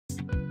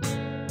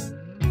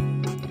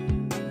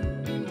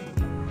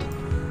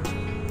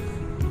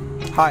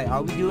Hi,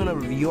 I'll be doing a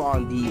review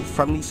on the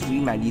Friendly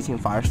Sweet Magnesium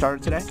Fire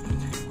Starter today.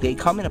 They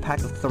come in a pack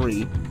of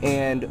 3,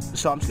 and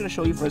so I'm just going to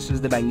show you first is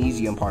the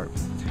magnesium part.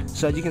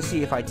 So as you can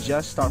see, if I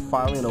just start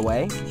filing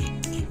away,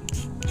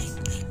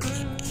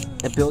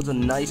 it builds a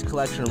nice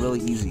collection really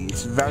easy.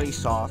 It's very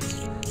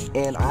soft,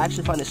 and I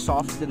actually find it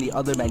softer than the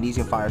other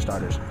magnesium fire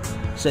starters.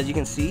 So as you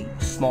can see,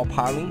 small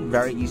piling,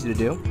 very easy to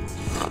do.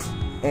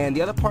 And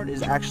the other part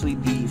is actually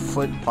the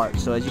flint part.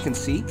 So as you can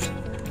see,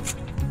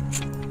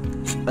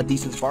 a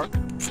decent spark.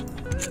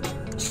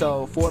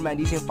 So for a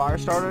magnesium fire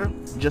starter,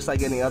 just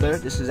like any other,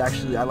 this is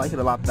actually, I like it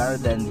a lot better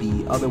than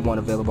the other one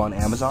available on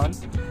Amazon.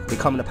 They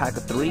come in a pack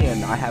of 3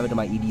 and I have it in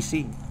my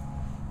EDC.